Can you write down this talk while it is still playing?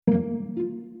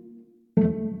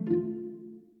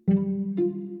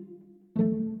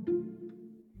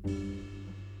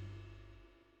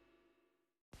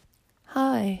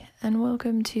and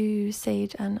welcome to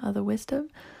Sage and Other Wisdom,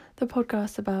 the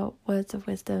podcast about words of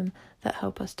wisdom that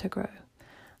help us to grow.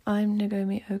 I'm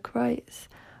Nagomi Oak-Wrights,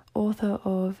 author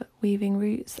of Weaving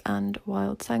Roots and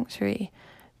Wild Sanctuary,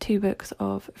 2 books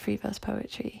of free verse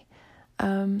poetry.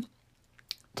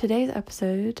 Today's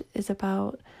episode is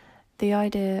about the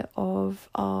idea of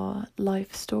our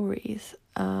life stories,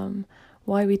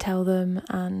 why we tell them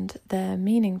and their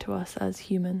meaning to us as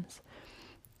humans.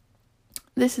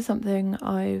 This is something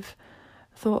I've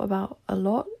thought about a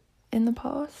lot in the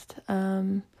past.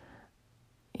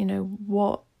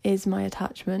 What is my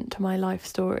attachment to my life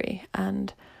story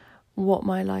and what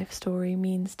my life story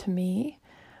means to me,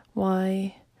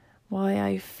 why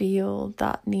I feel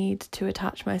that need to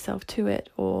attach myself to it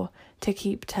or to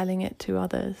keep telling it to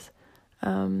others.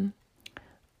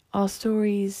 Our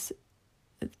stories,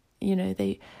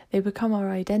 they become our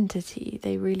identity.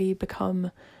 They really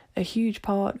become a huge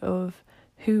part of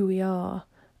who we are,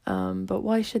 but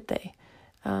why should they?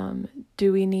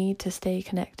 Do we need to stay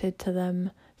connected to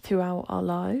them throughout our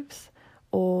lives,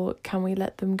 or can we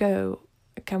let them go?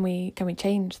 Can we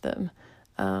change them?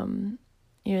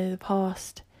 The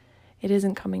past, it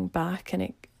isn't coming back,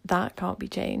 and that can't be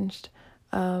changed.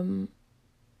 But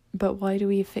why do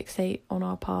we fixate on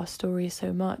our past stories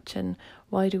so much, and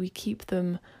why do we keep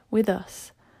them with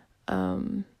us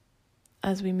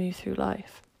as we move through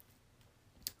life?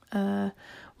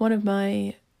 One of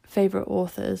my favourite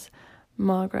authors,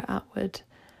 Margaret Atwood,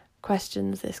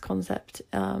 questions this concept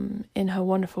in her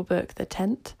wonderful book, The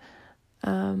Tent.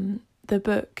 The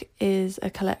book is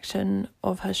a collection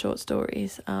of her short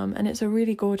stories, and it's a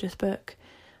really gorgeous book.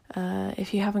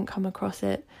 If you haven't come across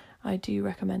it, I do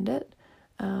recommend it.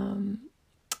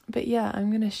 But yeah, I'm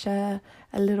going to share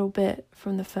a little bit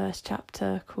from the first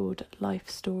chapter called Life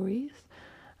Stories.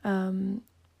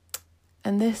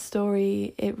 And this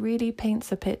story, it really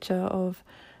paints a picture of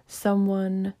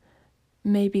someone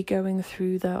maybe going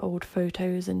through their old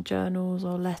photos and journals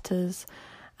or letters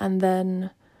and then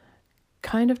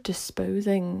kind of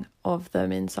disposing of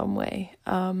them in some way,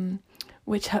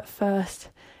 which at first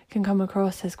can come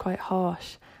across as quite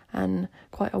harsh and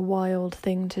quite a wild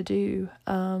thing to do.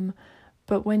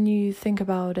 But when you think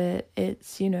about it,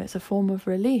 it's a form of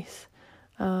release.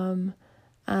 And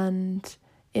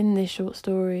in this short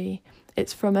story,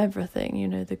 it's from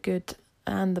everything, the good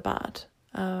and the bad.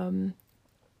 And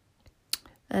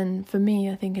for me,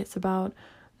 I think it's about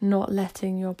not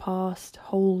letting your past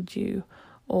hold you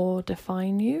or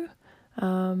define you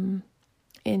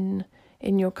in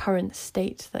your current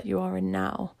state that you are in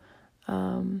now.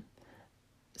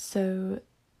 So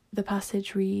the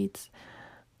passage reads,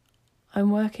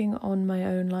 "I'm working on my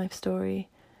own life story.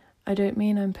 I don't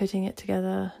mean I'm putting it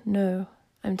together. No,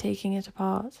 I'm taking it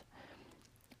apart."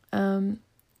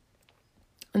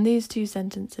 And these 2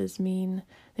 sentences mean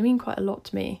quite a lot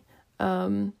to me,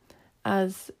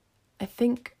 as I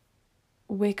think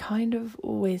we're kind of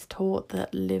always taught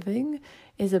that living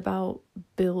is about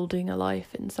building a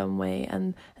life in some way,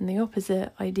 and the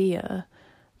opposite idea,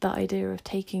 that idea of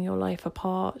taking your life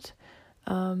apart,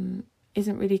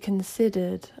 isn't really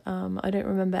considered. I don't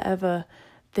remember ever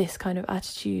this kind of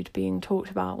attitude being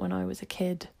talked about when I was a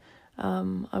kid.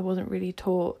 I wasn't really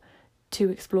taught to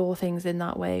explore things in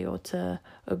that way or to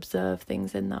observe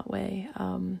things in that way.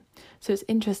 So it's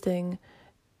interesting,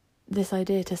 this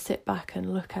idea to sit back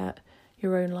and look at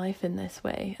your own life in this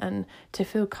way and to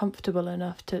feel comfortable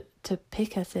enough to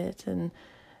pick at it and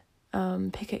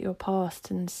pick at your past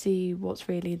and see what's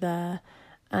really there,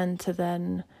 and to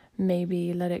then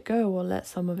maybe let it go or let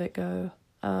some of it go.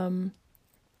 So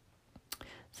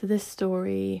this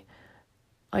story,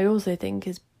 I also think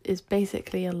is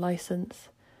basically a license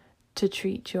to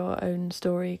treat your own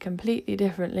story completely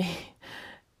differently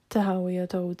to how we are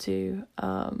told to.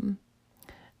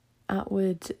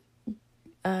 Atwood,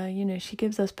 she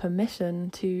gives us permission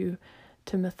to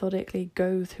methodically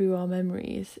go through our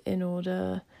memories in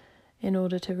order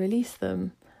to release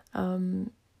them.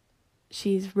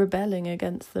 She's rebelling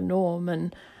against the norm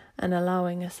and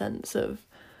allowing a sense of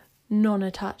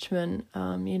non-attachment,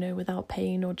 without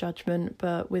pain or judgment,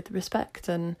 but with respect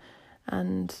and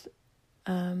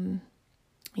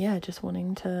just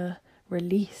wanting to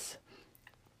release.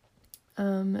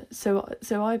 So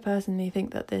I personally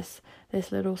think that this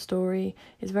little story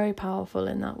is very powerful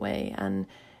in that way, and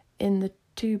in the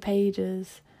 2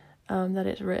 pages that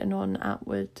it's written on,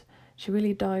 Atwood, she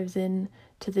really dives in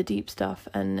to the deep stuff,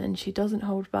 and she doesn't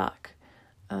hold back.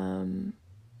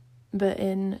 But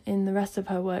in the rest of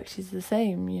her work, she's the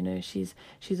same.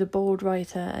 She's a bold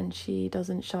writer, and she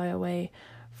doesn't shy away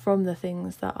from the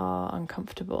things that are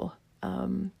uncomfortable.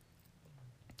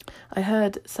 I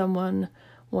heard someone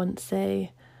once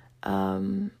say,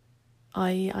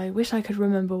 I wish I could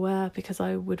remember where, because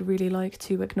I would really like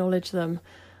to acknowledge them.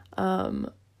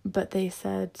 But they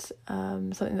said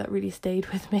something that really stayed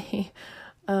with me.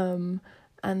 And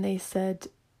they said,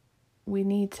 we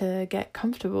need to get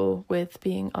comfortable with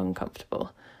being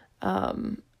uncomfortable.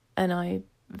 And I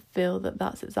feel that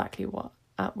that's exactly what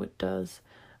Atwood does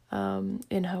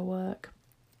in her work.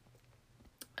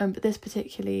 But this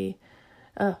particular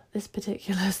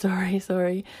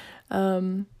story,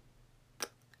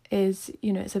 is,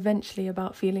 it's eventually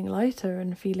about feeling lighter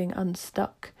and feeling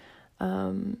unstuck.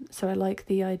 So I like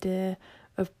the idea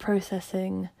of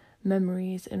processing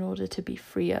memories in order to be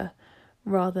freer,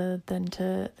 rather than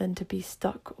to be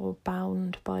stuck or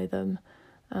bound by them.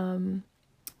 And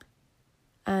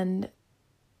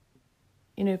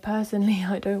personally,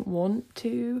 I don't want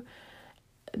to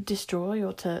destroy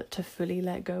or to fully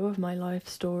let go of my life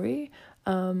story,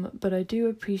 but I do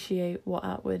appreciate what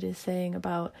Atwood is saying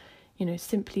about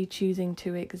simply choosing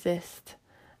to exist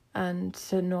and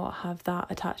to not have that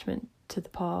attachment to the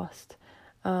past,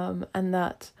 and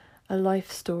that a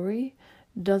life story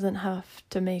doesn't have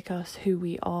to make us who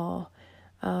we are.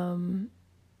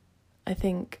 I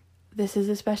think this is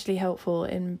especially helpful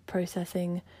in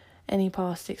processing any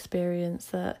past experience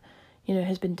that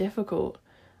has been difficult.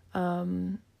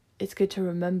 It's good to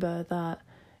remember that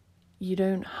you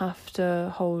don't have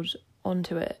to hold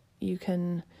onto it. You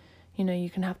can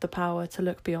have the power to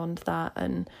look beyond that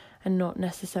and not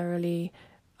necessarily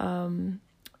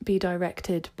be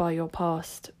directed by your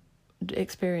past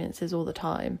experiences all the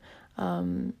time.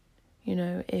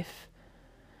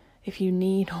 If you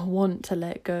need or want to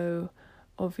let go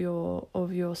of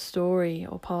your story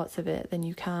or parts of it, then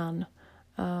you can.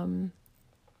 For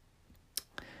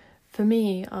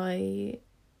me, I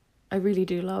really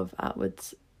do love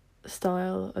Atwood's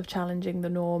style of challenging the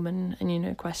norm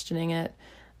and questioning it.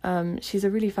 She's a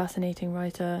really fascinating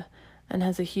writer and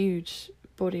has a huge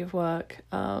body of work.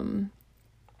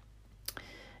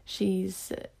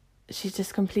 She's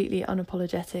just completely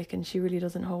unapologetic, and she really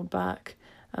doesn't hold back.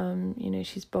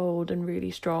 She's bold and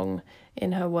really strong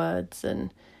in her words,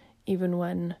 and even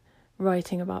when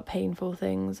writing about painful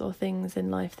things or things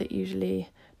in life that usually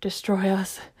destroy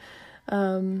us.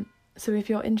 So if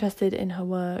you're interested in her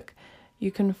work,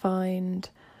 you can find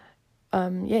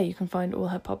all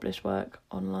her published work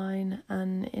online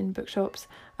and in bookshops.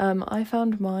 I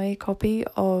found my copy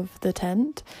of The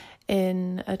Tent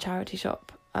in a charity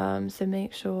shop, so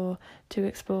make sure to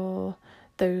explore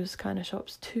those kind of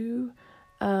shops too.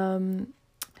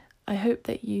 I hope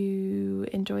that you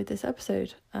enjoyed this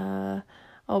episode.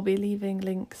 I'll be leaving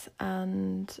links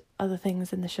and other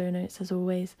things in the show notes as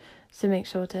always, so make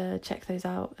sure to check those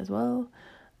out as well.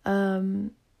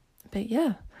 But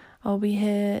yeah, I'll be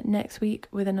here next week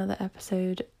with another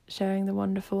episode sharing the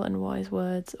wonderful and wise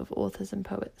words of authors and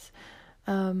poets.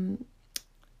 For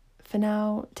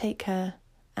now, take care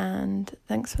and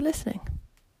thanks for listening.